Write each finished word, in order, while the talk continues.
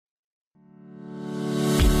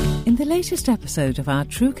In the latest episode of our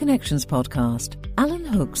True Connections podcast, Alan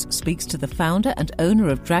Hooks speaks to the founder and owner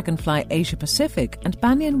of Dragonfly Asia Pacific and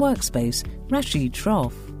Banyan Workspace, Rashid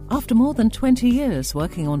Shroff. After more than 20 years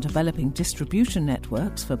working on developing distribution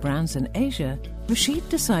networks for brands in Asia, Rashid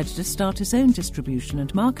decided to start his own distribution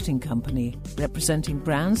and marketing company, representing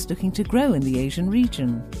brands looking to grow in the Asian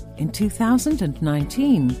region. In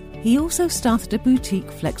 2019, he also started a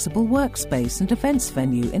boutique flexible workspace and events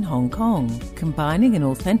venue in Hong Kong, combining an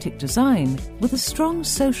authentic design with a strong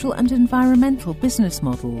social and environmental business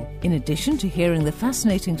model. In addition to hearing the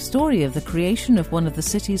fascinating story of the creation of one of the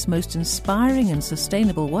city's most inspiring and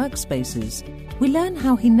sustainable workspaces, we learn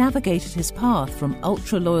how he navigated his path from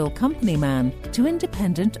ultra-loyal company man to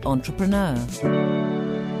independent entrepreneur.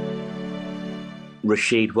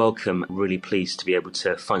 Rashid, welcome. Really pleased to be able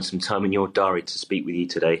to find some time in your diary to speak with you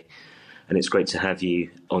today. And it's great to have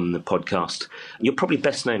you on the podcast. You're probably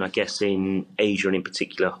best known, I guess, in Asia and in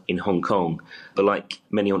particular in Hong Kong. But like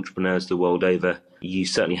many entrepreneurs the world over, you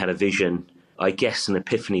certainly had a vision, I guess an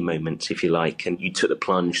epiphany moment, if you like, and you took the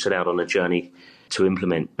plunge, set out on a journey to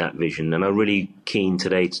implement that vision. And I'm really keen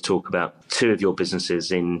today to talk about two of your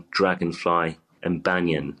businesses in Dragonfly and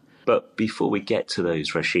Banyan. But before we get to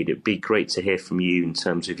those, Rashid, it'd be great to hear from you in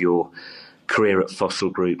terms of your career at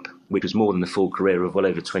Fossil Group, which was more than a full career of well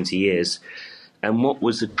over 20 years. And what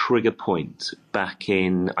was the trigger point back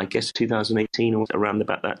in, I guess, 2018 or around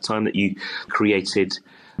about that time that you created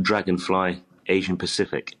Dragonfly Asian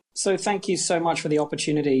Pacific? So thank you so much for the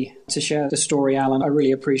opportunity to share the story, Alan. I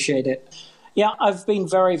really appreciate it. Yeah, I've been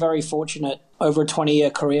very, very fortunate over a 20-year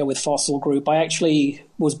career with Fossil Group. I actually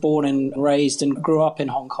was born and raised and grew up in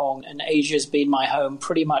Hong Kong, and Asia's been my home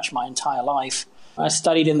pretty much my entire life. I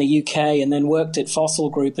studied in the UK and then worked at Fossil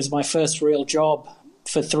Group as my first real job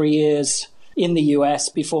for 3 years in the US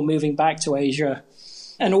before moving back to Asia.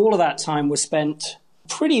 And all of that time was spent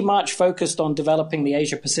pretty much focused on developing the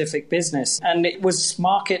Asia Pacific business. And it was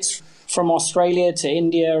markets from Australia to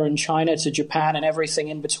India and China to Japan and everything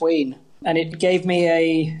in between. And it gave me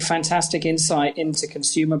a fantastic insight into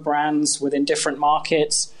consumer brands within different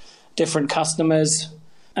markets, different customers.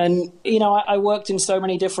 And, you know, I worked in so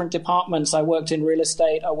many different departments. I worked in real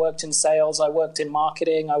estate, I worked in sales, I worked in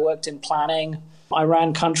marketing, I worked in planning. I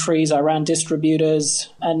ran countries, I ran distributors.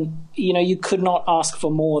 And, you know, you could not ask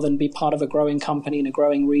for more than be part of a growing company in a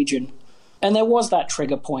growing region. And there was that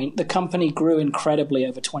trigger point. The company grew incredibly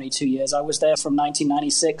over 22 years. I was there from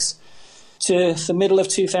 1996 to the middle of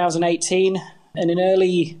 2018. And in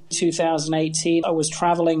early 2018, I was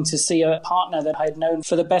traveling to see a partner that I had known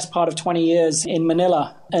for the best part of 20 years in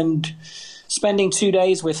Manila. And spending 2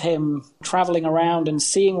 days with him, traveling around and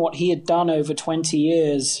seeing what he had done over 20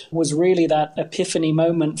 years was really that epiphany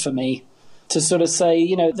moment for me to sort of say,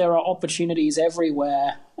 you know, there are opportunities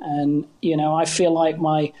everywhere. And, you know, I feel like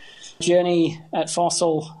my journey at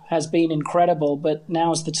Fossil has been incredible, but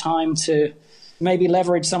now's the time to maybe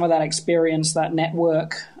leverage some of that experience, that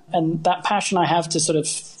network, and that passion I have to sort of,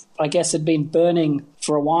 I guess, had been burning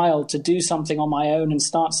for a while to do something on my own and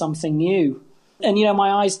start something new. And, you know, my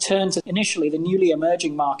eyes turned to initially the newly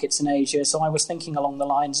emerging markets in Asia. So I was thinking along the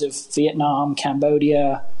lines of Vietnam,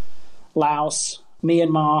 Cambodia, Laos,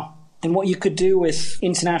 Myanmar, and what you could do with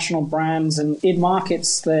international brands and in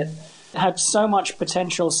markets that had so much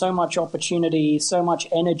potential, so much opportunity, so much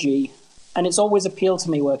energy. And it's always appealed to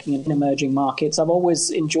me working in emerging markets. I've always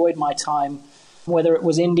enjoyed my time, whether it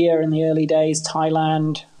was India in the early days,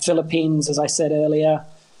 Thailand, Philippines, as I said earlier.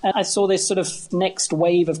 And I saw this sort of next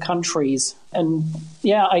wave of countries. And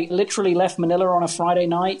yeah, I literally left Manila on a Friday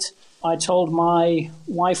night. I told my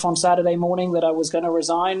wife on Saturday morning that I was going to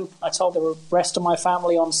resign. I told the rest of my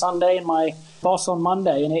family on Sunday and my boss on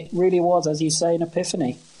Monday. And it really was, as you say, an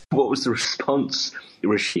epiphany. What was the response,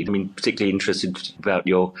 Rashid? I mean, particularly interested about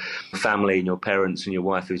your family and your parents and your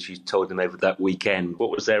wife as you told them over that weekend. What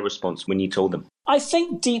was their response when you told them? I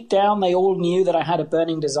think deep down they all knew that I had a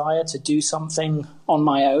burning desire to do something on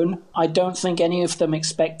my own. I don't think any of them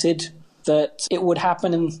expected that it would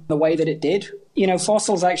happen in the way that it did. You know,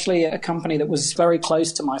 Fossil's actually a company that was very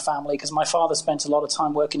close to my family because my father spent a lot of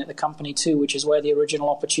time working at the company too, which is where the original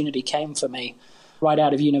opportunity came for me. Right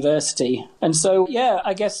out of university. And so, yeah,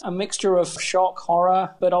 I guess a mixture of shock,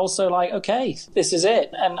 horror, but also like, okay, this is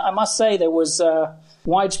it. And I must say there was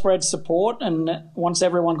widespread support, and once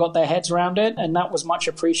everyone got their heads around it, and that was much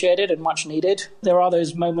appreciated and much needed. There are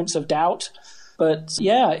those moments of doubt, but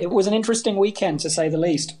yeah, it was an interesting weekend to say the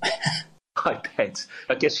least. I bet.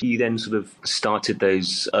 I guess you then sort of started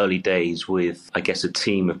those early days with, I guess, a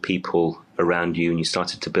team of people around you, and you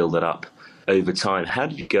started to build that up over time. How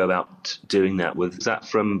did you go about doing that? Was that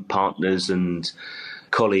from partners and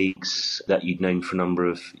colleagues that you'd known for a number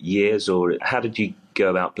of years, or how did you go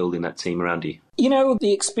about building that team around you?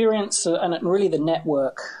 The experience and really the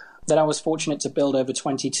network that I was fortunate to build over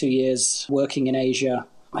 22 years working in Asia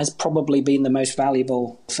has probably been the most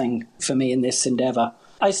valuable thing for me in this endeavor.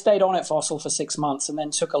 I stayed on at Fossil for 6 months and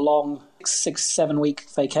then took a long 6-7 week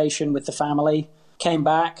vacation with the family. Came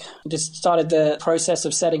back, just started the process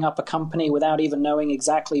of setting up a company without even knowing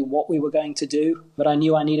exactly what we were going to do. But I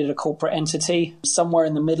knew I needed a corporate entity. Somewhere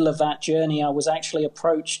in the middle of that journey, I was actually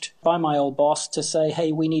approached by my old boss to say,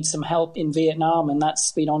 hey, we need some help in Vietnam, and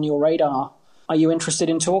that's been on your radar. Are you interested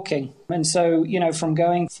in talking? And so, from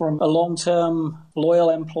going from a long-term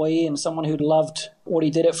loyal employee and someone who'd loved what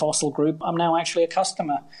he did at Fossil Group, I'm now actually a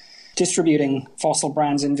customer distributing Fossil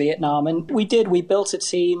brands in Vietnam. And we built a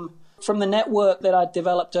team from the network that I'd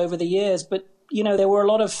developed over the years. But, there were a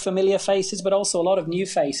lot of familiar faces, but also a lot of new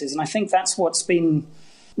faces. And I think that's what's been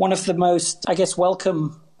one of the most,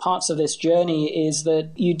 welcome parts of this journey, is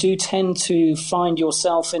that you do tend to find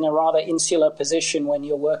yourself in a rather insular position when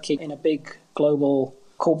you're working in a big global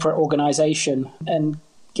corporate organization, and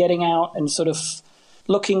getting out and sort of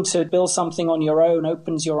looking to build something on your own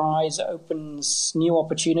opens your eyes, opens new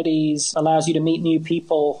opportunities, allows you to meet new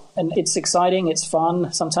people. And it's exciting, it's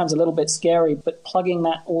fun, sometimes a little bit scary, but plugging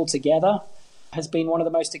that all together has been one of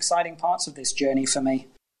the most exciting parts of this journey for me.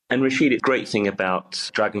 And Rashid, the great thing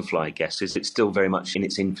about Dragonfly, I guess, is it's still very much in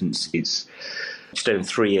its infancy. It's just over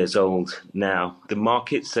 3 years old now. The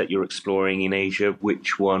markets that you're exploring in Asia,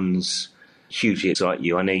 which ones hugely excite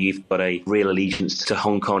you? I know you've got a real allegiance to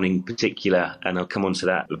Hong Kong in particular, and I'll come on to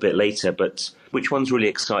that a bit later, but which ones really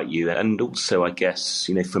excite you? And also, I guess,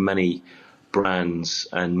 for many brands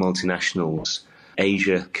and multinationals,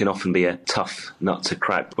 Asia can often be a tough nut to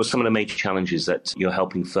crack. What are some of the major challenges that you're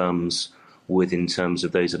helping firms with in terms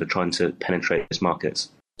of those that are trying to penetrate those markets?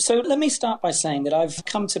 So let me start by saying that I've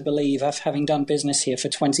come to believe, having done business here for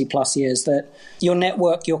 20 plus years, that your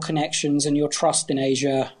network, your connections, and your trust in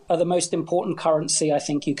Asia are the most important currency I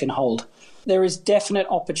think you can hold. There is definite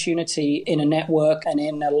opportunity in a network and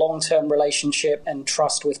in a long-term relationship and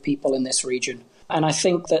trust with people in this region. And I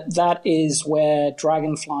think that is where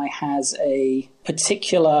Dragonfly has a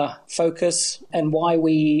particular focus and why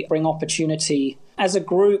we bring opportunity. As a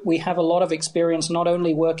group, we have a lot of experience not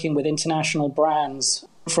only working with international brands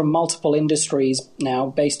from multiple industries now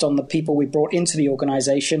based on the people we brought into the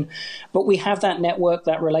organization, but we have that network,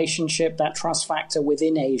 that relationship, that trust factor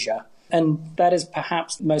within Asia. And that is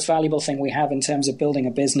perhaps the most valuable thing we have in terms of building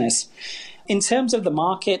a business. In terms of the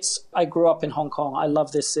markets, I grew up in Hong Kong. I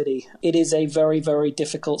love this city. It is a very, very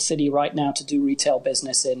difficult city right now to do retail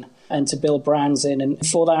business in and to build brands in. And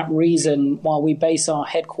for that reason, while we base our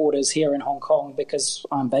headquarters here in Hong Kong, because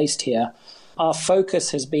I'm based here, our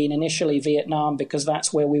focus has been initially Vietnam because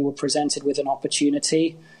that's where we were presented with an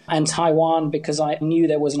opportunity, and Taiwan because I knew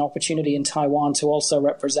there was an opportunity in Taiwan to also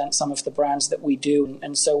represent some of the brands that we do.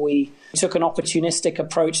 And so we took an opportunistic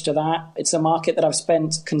approach to that. It's a market that I've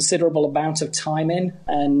spent considerable amount of time in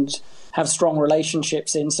and have strong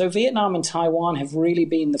relationships in. So Vietnam and Taiwan have really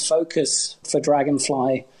been the focus for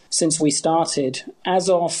Dragonfly since we started. As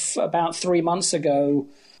of about 3 months ago,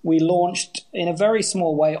 we launched in a very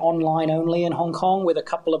small way online only in Hong Kong with a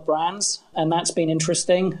couple of brands, and that's been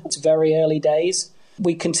interesting. It's very early days.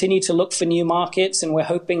 We continue to look for new markets, and we're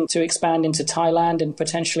hoping to expand into Thailand and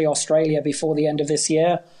potentially Australia before the end of this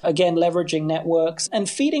year. Again, leveraging networks and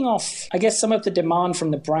feeding off, I guess, some of the demand from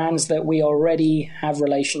the brands that we already have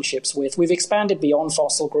relationships with. We've expanded beyond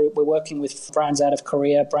Fossil Group. We're working with brands out of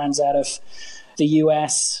Korea, brands out of the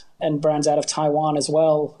US, and brands out of Taiwan as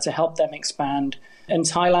well to help them expand. And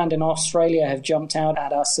Thailand and Australia have jumped out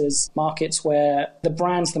at us as markets where the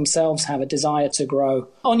brands themselves have a desire to grow.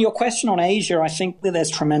 On your question on Asia, I think that there's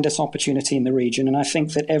tremendous opportunity in the region. And I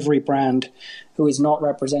think that every brand who is not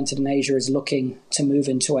represented in Asia is looking to move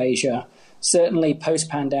into Asia, certainly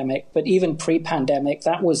post-pandemic. But even pre-pandemic,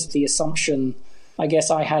 that was the assumption I guess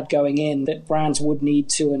I had going in, that brands would need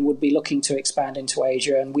to and would be looking to expand into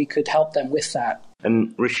Asia, and we could help them with that.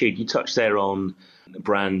 And Rashid, you touched there on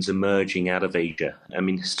brands emerging out of Asia. I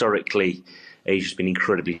mean, historically, Asia's been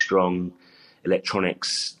incredibly strong.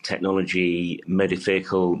 Electronics, technology, motor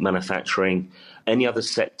vehicle manufacturing. Any other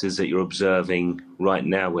sectors that you're observing right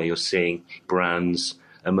now where you're seeing brands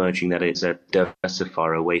emerging that is a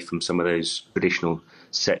diversifier away from some of those traditional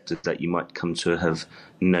sectors that you might come to have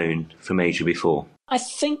known from Asia before? I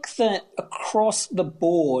think that across the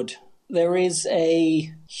board, there is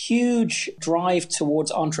a huge drive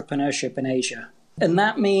towards entrepreneurship in Asia. And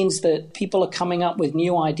that means that people are coming up with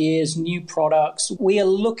new ideas, new products. We are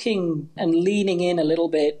looking and leaning in a little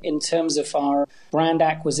bit in terms of our brand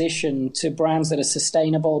acquisition to brands that are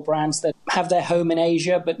sustainable, brands that have their home in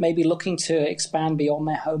Asia, but maybe looking to expand beyond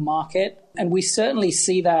their home market. And we certainly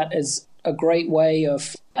see that as a great way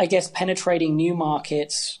of, I guess, penetrating new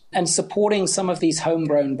markets and supporting some of these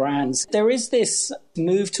homegrown brands. There is this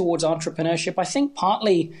move towards entrepreneurship, I think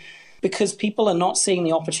partly because people are not seeing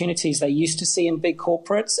the opportunities they used to see in big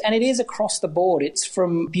corporates. And it is across the board. It's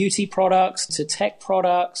from beauty products to tech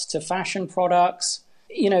products to fashion products,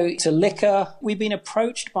 to liquor. We've been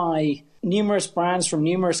approached by numerous brands from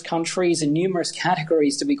numerous countries and numerous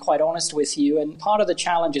categories, to be quite honest with you. And part of the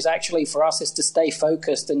challenge is actually for us is to stay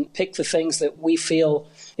focused and pick the things that we feel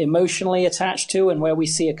emotionally attached to and where we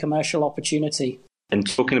see a commercial opportunity. And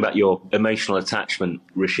talking about your emotional attachment,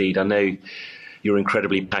 Rashid, I know you're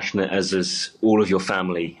incredibly passionate, as is all of your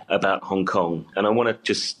family, about Hong Kong. And I want to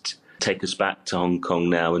just take us back to Hong Kong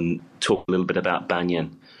now and talk a little bit about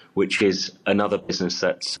Banyan, which is another business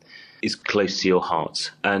that is close to your heart.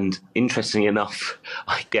 And interestingly enough,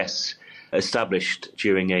 I guess, established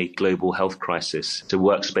during a global health crisis. It's a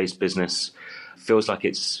workspace business, feels like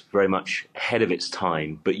it's very much ahead of its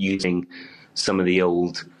time, but using some of the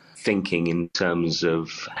old thinking in terms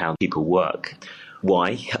of how people work.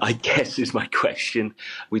 Why, I guess, is my question.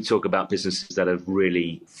 We talk about businesses that have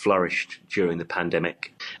really flourished during the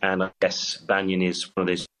pandemic. And I guess Banyan is one of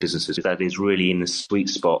those businesses that is really in the sweet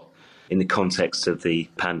spot in the context of the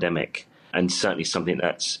pandemic, and certainly something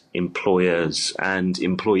that employers and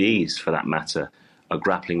employees, for that matter, are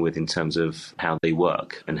grappling with in terms of how they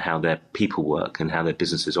work and how their people work and how their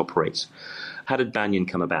businesses operate. How did Banyan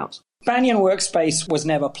come about? Banyan Workspace was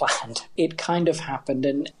never planned. It kind of happened,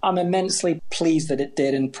 and I'm immensely pleased that it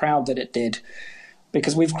did and proud that it did,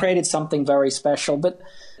 because we've created something very special. But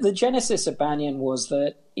the genesis of Banyan was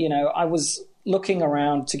that, I was looking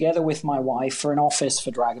around together with my wife for an office for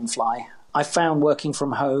Dragonfly. I found working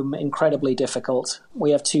from home incredibly difficult.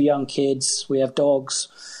 We have 2 young kids, we have dogs,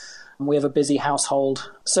 and we have a busy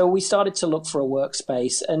household. So we started to look for a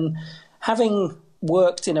workspace, and having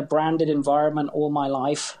worked in a branded environment all my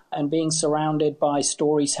life and being surrounded by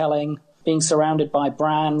storytelling, being surrounded by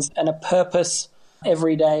brands and a purpose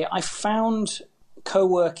every day, I found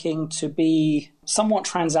co-working to be somewhat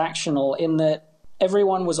transactional in that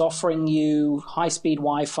everyone was offering you high-speed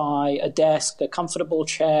Wi-Fi, a desk, a comfortable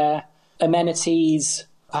chair, amenities,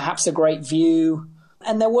 perhaps a great view.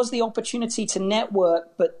 And there was the opportunity to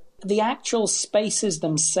network, but the actual spaces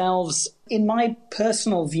themselves, in my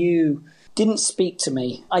personal view, didn't speak to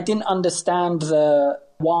me. I didn't understand the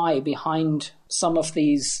why behind some of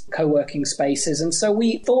these co-working spaces. And so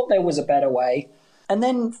we thought there was a better way. And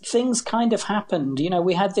then things kind of happened.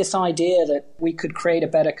 We had this idea that we could create a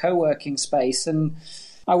better co-working space. And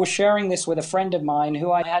I was sharing this with a friend of mine who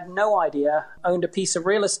I had no idea owned a piece of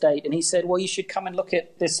real estate. And he said, well, you should come and look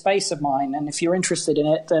at this space of mine. And if you're interested in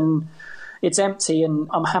it, then it's empty and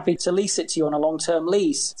I'm happy to lease it to you on a long-term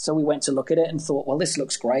lease. So we went to look at it and thought, well, this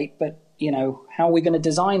looks great, but how are we going to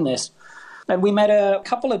design this? And we met a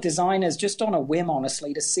couple of designers just on a whim,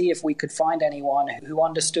 honestly, to see if we could find anyone who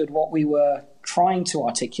understood what we were trying to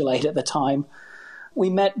articulate at the time.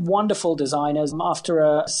 We met wonderful designers. After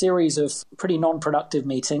a series of pretty non-productive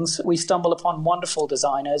meetings, we stumbled upon wonderful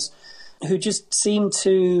designers who just seemed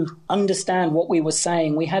to understand what we were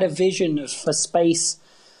saying. We had a vision of a space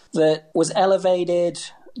that was elevated,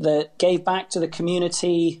 that gave back to the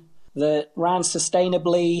community, that ran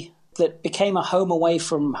sustainably, that became a home away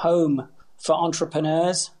from home for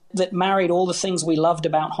entrepreneurs, that married all the things we loved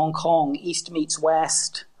about Hong Kong, East meets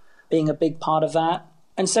West, being a big part of that.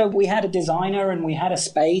 And so we had a designer and we had a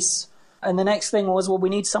space. And the next thing was, well, we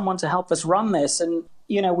need someone to help us run this. And,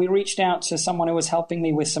 we reached out to someone who was helping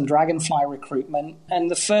me with some Dragonfly recruitment. And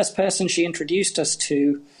the first person she introduced us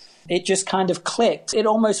to, it just kind of clicked. It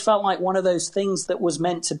almost felt like one of those things that was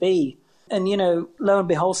meant to be. And, lo and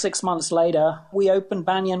behold, 6 months later, we opened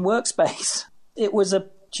Banyan Workspace. It was a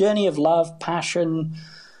journey of love, passion,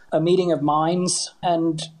 a meeting of minds.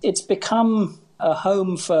 And it's become a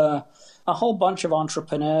home for a whole bunch of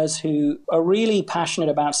entrepreneurs who are really passionate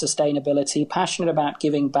about sustainability, passionate about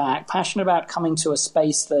giving back, passionate about coming to a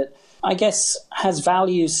space that I guess has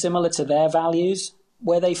values similar to their values,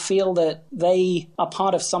 where they feel that they are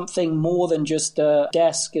part of something more than just a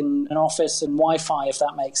desk and an office and Wi-Fi, if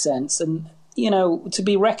that makes sense. And, to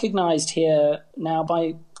be recognized here now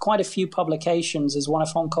by quite a few publications as one of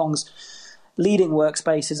Hong Kong's leading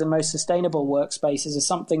workspaces and most sustainable workspaces is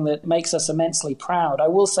something that makes us immensely proud. I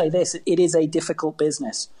will say this, it is a difficult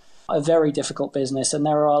business. a very difficult business, and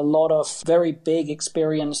there are a lot of very big,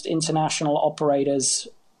 experienced international operators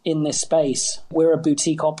in this space. We're a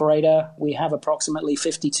boutique operator. We have approximately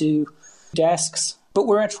 52 desks, but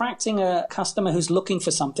we're attracting a customer who's looking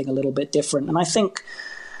for something a little bit different. And I think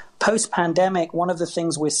post-pandemic, one of the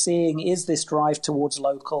things we're seeing is this drive towards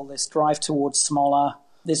local, this drive towards smaller,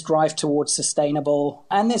 this drive towards sustainable,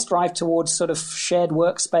 and this drive towards sort of shared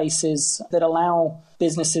workspaces that allow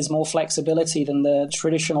businesses more flexibility than the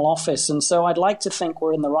traditional office. And so I'd like to think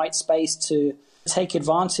we're in the right space to take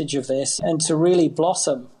advantage of this and to really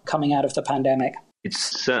blossom coming out of the pandemic. It's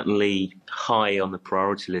certainly high on the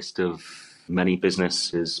priority list of many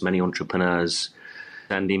businesses, many entrepreneurs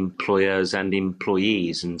and employers and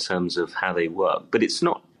employees in terms of how they work. But it's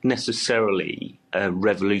not necessarily a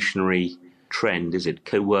revolutionary trend, is it?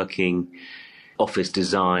 Co-working, office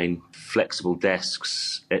design, flexible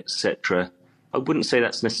desks, etc. I wouldn't say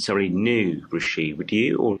that's necessarily new, Rishi, would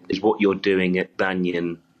you? Or is what you're doing at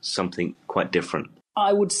Banyan something quite different?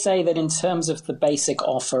 I would say that in terms of the basic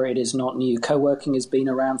offer, it is not new. Co-working has been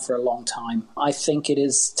around for a long time. I think it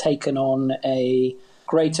has taken on a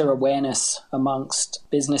greater awareness amongst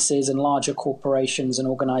businesses and larger corporations and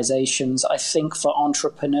organizations. I think for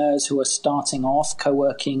entrepreneurs who are starting off,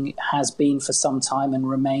 co-working has been for some time and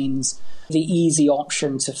remains the easy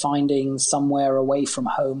option to finding somewhere away from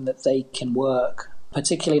home that they can work,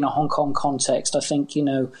 particularly in a Hong Kong context. I think,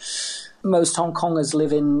 most Hong Kongers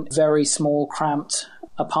live in very small, cramped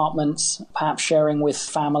apartments, perhaps sharing with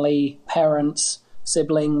family, parents,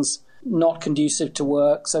 siblings, not conducive to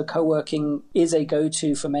work. So co-working is a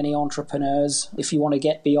go-to for many entrepreneurs if you want to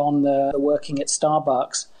get beyond the working at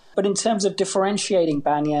Starbucks. But in terms of differentiating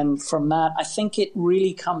Banyan from that, I think it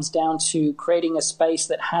really comes down to creating a space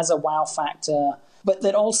that has a wow factor, but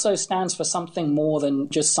that also stands for something more than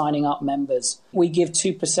just signing up members. We give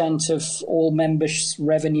 2% of all members'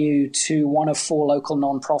 revenue to one of 4 local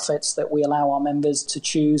nonprofits that we allow our members to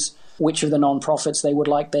choose which of the nonprofits they would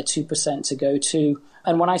like their 2% to go to.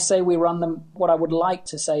 And when I say we run them, what I would like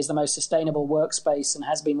to say is the most sustainable workspace and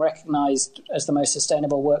has been recognized as the most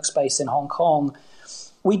sustainable workspace in Hong Kong.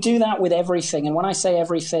 We do that with everything. And when I say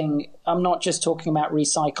everything, I'm not just talking about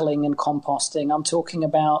recycling and composting. I'm talking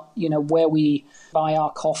about, where we buy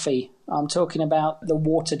our coffee. I'm talking about the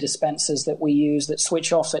water dispensers that we use that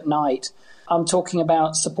switch off at night. I'm talking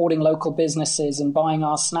about supporting local businesses and buying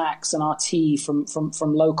our snacks and our tea from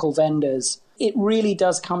local vendors. It really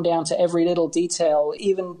does come down to every little detail,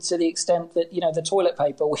 even to the extent that, the toilet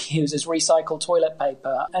paper we use is recycled toilet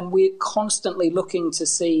paper. And we're constantly looking to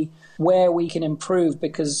see where we can improve,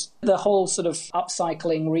 because the whole sort of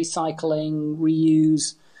upcycling, recycling,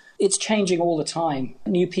 reuse, it's changing all the time.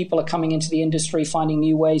 New people are coming into the industry, finding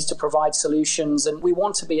new ways to provide solutions, and we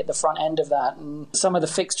want to be at the front end of that. And some of the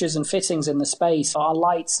fixtures and fittings in the space, our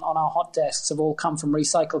lights on our hot desks have all come from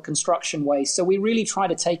recycled construction waste. So we really try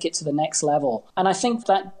to take it to the next level. And I think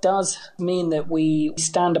that does mean that we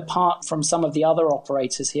stand apart from some of the other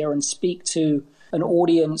operators here and speak to an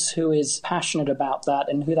audience who is passionate about that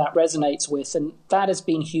and who that resonates with. And that has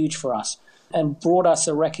been huge for us and brought us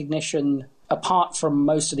a recognition apart from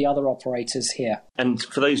most of the other operators here. And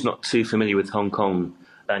for those not too familiar with Hong Kong,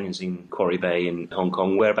 Banyan's in Quarry Bay in Hong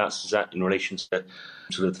Kong. Whereabouts is that in relation to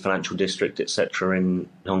sort of the financial district, etc., in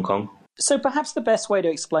Hong Kong? So perhaps the best way to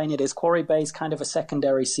explain it is Quarry Bay is kind of a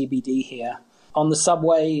secondary CBD here. On the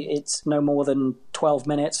subway, it's no more than 12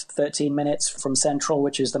 minutes, 13 minutes from Central,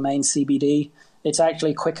 which is the main CBD. It's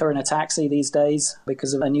actually quicker in a taxi these days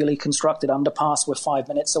because of a newly constructed underpass. We're 5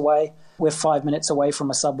 minutes away. We're 5 minutes away from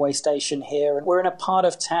a subway station here. And we're in a part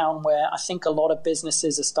of town where I think a lot of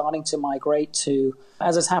businesses are starting to migrate to,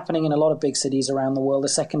 as is happening in a lot of big cities around the world, the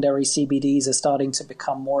secondary CBDs are starting to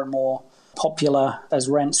become more and more popular as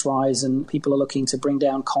rents rise and people are looking to bring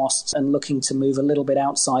down costs and looking to move a little bit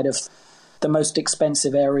outside of the most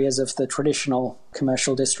expensive areas of the traditional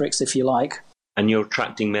commercial districts, if you like. And you're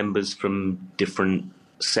attracting members from different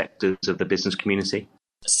sectors of the business community?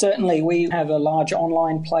 Certainly. We have a large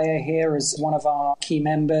online player here as one of our key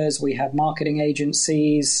members. We have marketing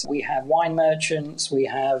agencies, we have wine merchants, we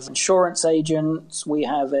have insurance agents, we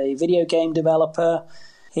have a video game developer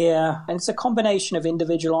here. And it's a combination of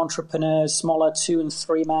individual entrepreneurs, smaller 2- and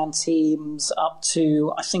 3-man teams, up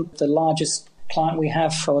to, I think, the largest client we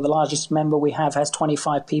have, or the largest member we have, has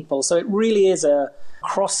 25 people. So it really is a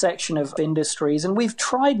cross-section of industries. And we've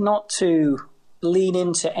tried not to lean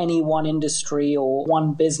into any one industry or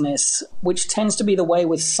one business, which tends to be the way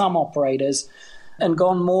with some operators, and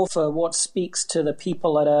gone more for what speaks to the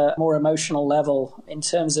people at a more emotional level in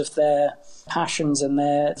terms of their passions and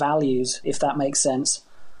their values, if that makes sense,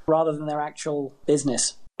 rather than their actual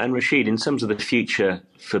business. And Rashid, in terms of the future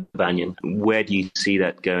for Banyan, where do you see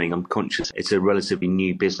that going? I'm conscious it's a relatively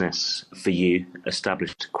new business for you,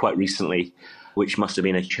 established quite recently, which must have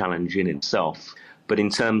been a challenge in itself. But in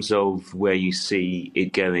terms of where you see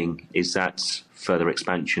it going, is that further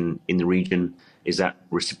expansion in the region? Is that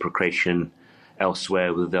reciprocation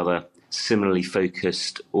elsewhere with other similarly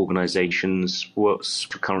focused organisations? What's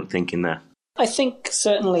the current thinking there? I think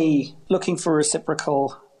certainly looking for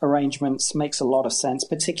reciprocal arrangements makes a lot of sense,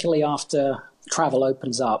 particularly after travel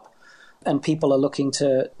opens up and people are looking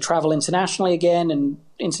to travel internationally again. And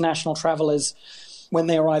international travelers, when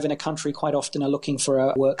they arrive in a country, quite often are looking for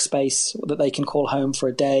a workspace that they can call home for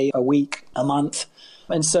a day, a week, a month.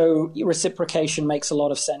 And so reciprocation makes a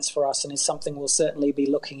lot of sense for us and is something we'll certainly be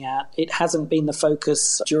looking at. It hasn't been the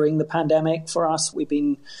focus during the pandemic for us. We've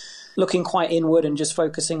been looking quite inward and just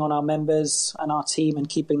focusing on our members and our team and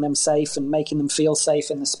keeping them safe and making them feel safe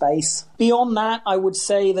in the space. Beyond that, I would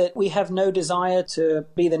say that we have no desire to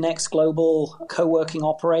be the next global co-working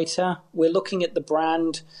operator. We're looking at the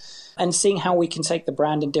brand and seeing how we can take the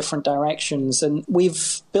brand in different directions. And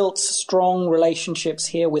we've built strong relationships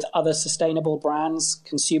here with other sustainable brands,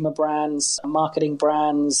 consumer brands, marketing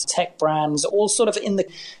brands, tech brands, all sort of in the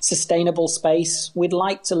sustainable space. We'd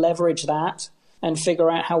like to leverage that and figure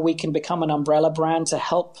out how we can become an umbrella brand to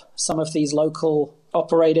help some of these local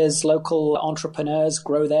operators, local entrepreneurs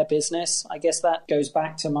grow their business. I guess that goes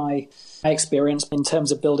back to my experience in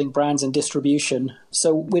terms of building brands and distribution.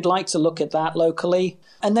 So we'd like to look at that locally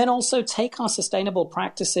and then also take our sustainable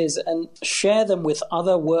practices and share them with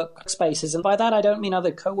other workspaces. And by that, I don't mean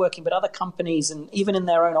other co-working, but other companies and even in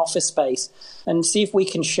their own office space, and see if we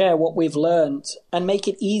can share what we've learned and make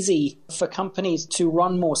it easy for companies to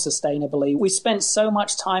run more sustainably. We spent so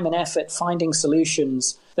much time and effort finding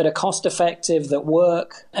solutions that are cost effective, that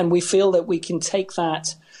work, and we feel that we can take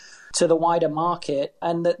that to the wider market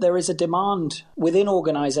and that there is a demand within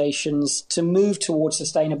organizations to move towards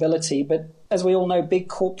sustainability. But as we all know, big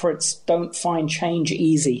corporates don't find change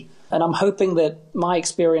easy. And I'm hoping that my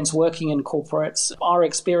experience working in corporates, our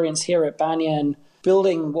experience here at Banyan,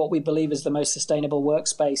 building what we believe is the most sustainable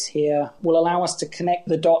workspace here, will allow us to connect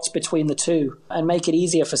the dots between the two and make it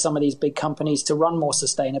easier for some of these big companies to run more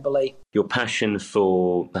sustainably. Your passion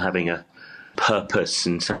for having a purpose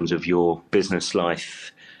in terms of your business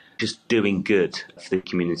life, just doing good for the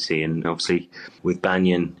community, and obviously with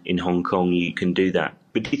Banyan in Hong Kong you can do that.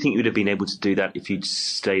 But do you think you would have been able to do that if you'd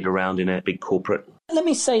stayed around in a big corporate? Let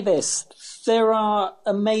me say this. There are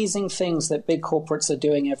amazing things that big corporates are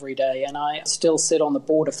doing every day, and I still sit on the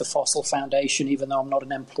board of the Fossil Foundation, even though I'm not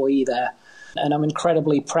an employee there. And I'm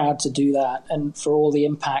incredibly proud to do that and for all the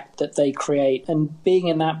impact that they create. And being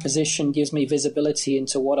in that position gives me visibility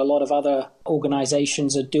into what a lot of other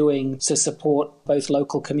organizations are doing to support both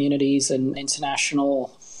local communities and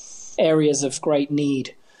international areas of great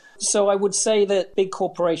need. So I would say that big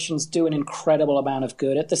corporations do an incredible amount of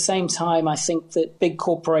good. At the same time, I think that big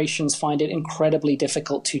corporations find it incredibly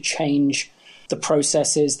difficult to change the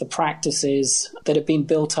processes, the practices that have been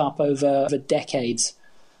built up over decades.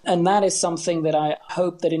 And that is something that I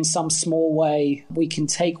hope that in some small way we can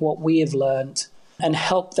take what we have learned and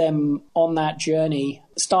help them on that journey,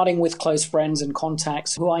 starting with close friends and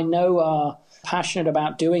contacts who I know are passionate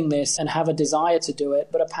about doing this and have a desire to do it,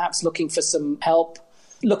 but are perhaps looking for some help,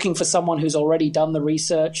 looking for someone who's already done the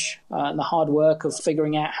research and the hard work of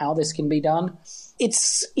figuring out how this can be done.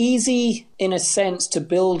 It's easy, in a sense, to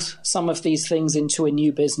build some of these things into a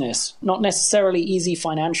new business. Not necessarily easy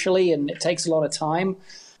financially, and it takes a lot of time,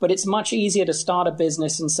 but it's much easier to start a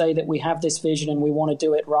business and say that we have this vision and we want to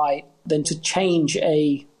do it right than to change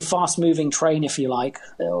a fast-moving train, if you like,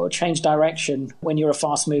 or change direction when you're a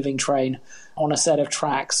fast-moving train on a set of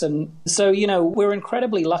tracks. And so, we're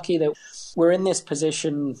incredibly lucky that we're in this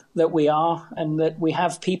position that we are and that we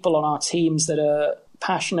have people on our teams that are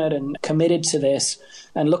passionate and committed to this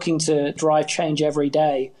and looking to drive change every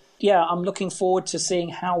day. Yeah, I'm looking forward to seeing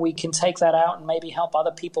how we can take that out and maybe help other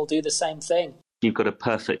people do the same thing. You've got a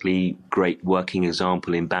perfectly great working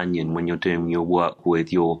example in Banyan when you're doing your work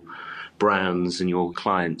with your brands and your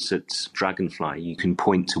clients at Dragonfly. You can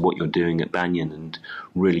point to what you're doing at Banyan and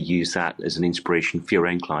really use that as an inspiration for your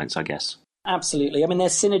own clients, I guess. Absolutely. I mean,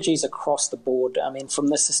 there's synergies across the board. I mean, from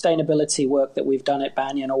the sustainability work that we've done at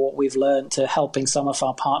Banyan or what we've learned to helping some of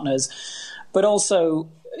our partners, but also,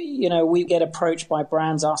 we get approached by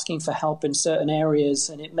brands asking for help in certain areas,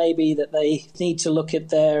 and it may be that they need to look at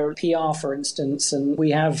their PR, for instance, and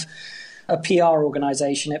we have a PR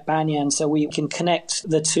organization at Banyan, so we can connect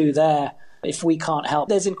the two there if we can't help.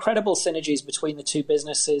 There's incredible synergies between the two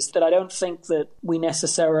businesses that I don't think that we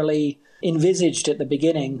necessarily envisaged at the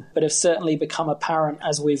beginning, but have certainly become apparent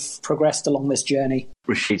as we've progressed along this journey.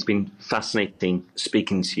 Rashid, it's been fascinating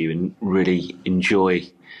speaking to you and really enjoy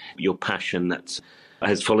your passion that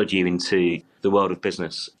has followed you into the world of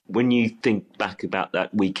business. When you think back about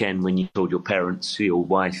that weekend when you told your parents, your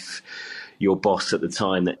wife, your boss at the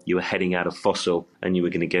time that you were heading out of Fossil and you were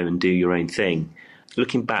going to go and do your own thing,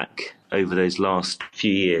 looking back over those last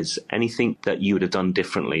few years, anything that you would have done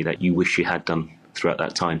differently that you wish you had done throughout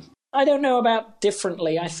that time? I don't know about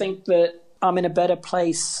differently. I think that I'm in a better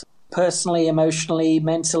place personally, emotionally,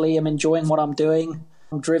 mentally. I'm enjoying what I'm doing.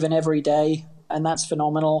 I'm driven every day, and that's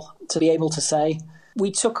phenomenal to be able to say.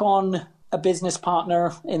 We took on a business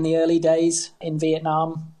partner in the early days in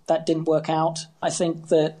Vietnam. That didn't work out. I think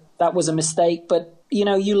that was a mistake, but you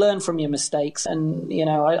learn from your mistakes. And,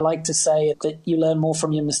 I like to say that you learn more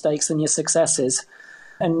from your mistakes than your successes.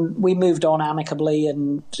 And we moved on amicably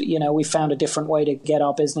and, we found a different way to get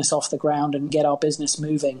our business off the ground and get our business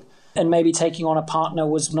moving. And maybe taking on a partner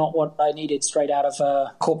was not what I needed straight out of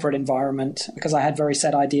a corporate environment because I had very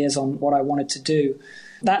set ideas on what I wanted to do.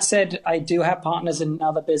 That said, I do have partners in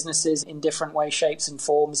other businesses in different ways, shapes and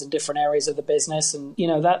forms in different areas of the business. And,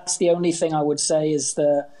 that's the only thing I would say is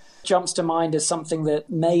jumps to mind as something that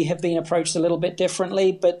may have been approached a little bit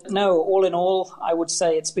differently. But no, all in all, I would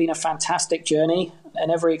say it's been a fantastic journey.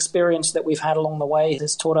 And every experience that we've had along the way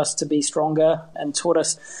has taught us to be stronger and taught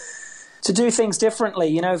us to do things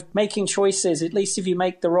differently. Making choices, at least if you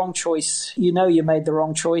make the wrong choice, you made the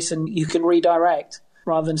wrong choice and you can redirect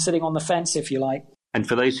rather than sitting on the fence, if you like. And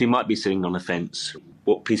for those who might be sitting on the fence,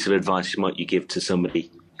 what piece of advice might you give to somebody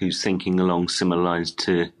who's thinking along similar lines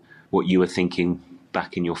to what you were thinking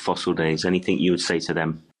back in your Fossil days? Anything you would say to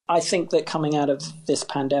them? I think that coming out of this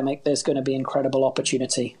pandemic, there's going to be incredible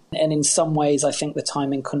opportunity. And in some ways, I think the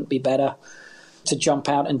timing couldn't be better to jump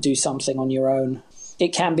out and do something on your own.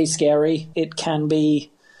 It can be scary. It can lead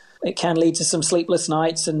to some sleepless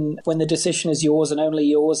nights. And when the decision is yours and only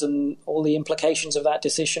yours and all the implications of that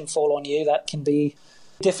decision fall on you, that can be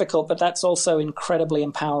difficult, but that's also incredibly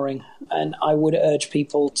empowering. And I would urge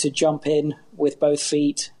people to jump in with both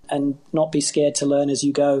feet and not be scared to learn as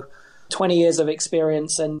you go. 20 years of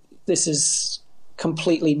experience, and this is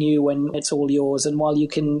completely new when it's all yours. And while you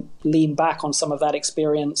can lean back on some of that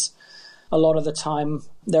experience, a lot of the time,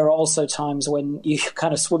 there are also times when you're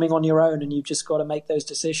kind of swimming on your own and you've just got to make those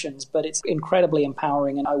decisions. But it's incredibly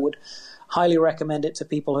empowering, and I would highly recommend it to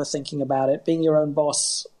people who are thinking about it. Being your own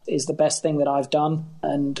boss is the best thing that I've done.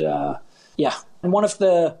 And and one of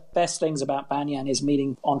the best things about Banyan is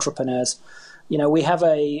meeting entrepreneurs. We have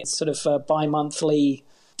a sort of bi-monthly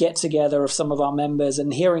get-together of some of our members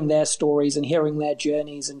and hearing their stories and hearing their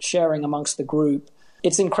journeys and sharing amongst the group.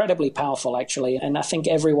 It's incredibly powerful, actually, and I think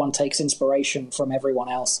everyone takes inspiration from everyone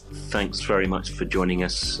else. Thanks very much for joining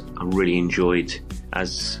us. I really enjoyed,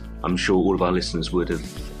 as I'm sure all of our listeners would, of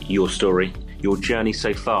your story. Your journey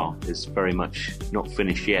so far is very much not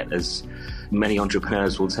finished yet. As many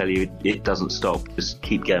entrepreneurs will tell you, it doesn't stop. Just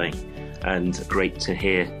keep going. And great to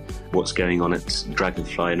hear what's going on at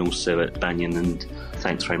Dragonfly and also at Banyan. And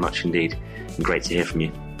thanks very much indeed. And great to hear from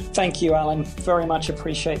you. Thank you, Alan. Very much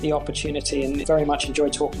appreciate the opportunity and very much enjoy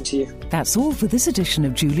talking to you. That's all for this edition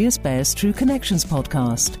of Julius Baer's True Connections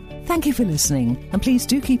podcast. Thank you for listening, and please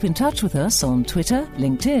do keep in touch with us on Twitter,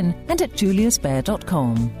 LinkedIn, and at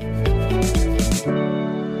juliusbaer.com.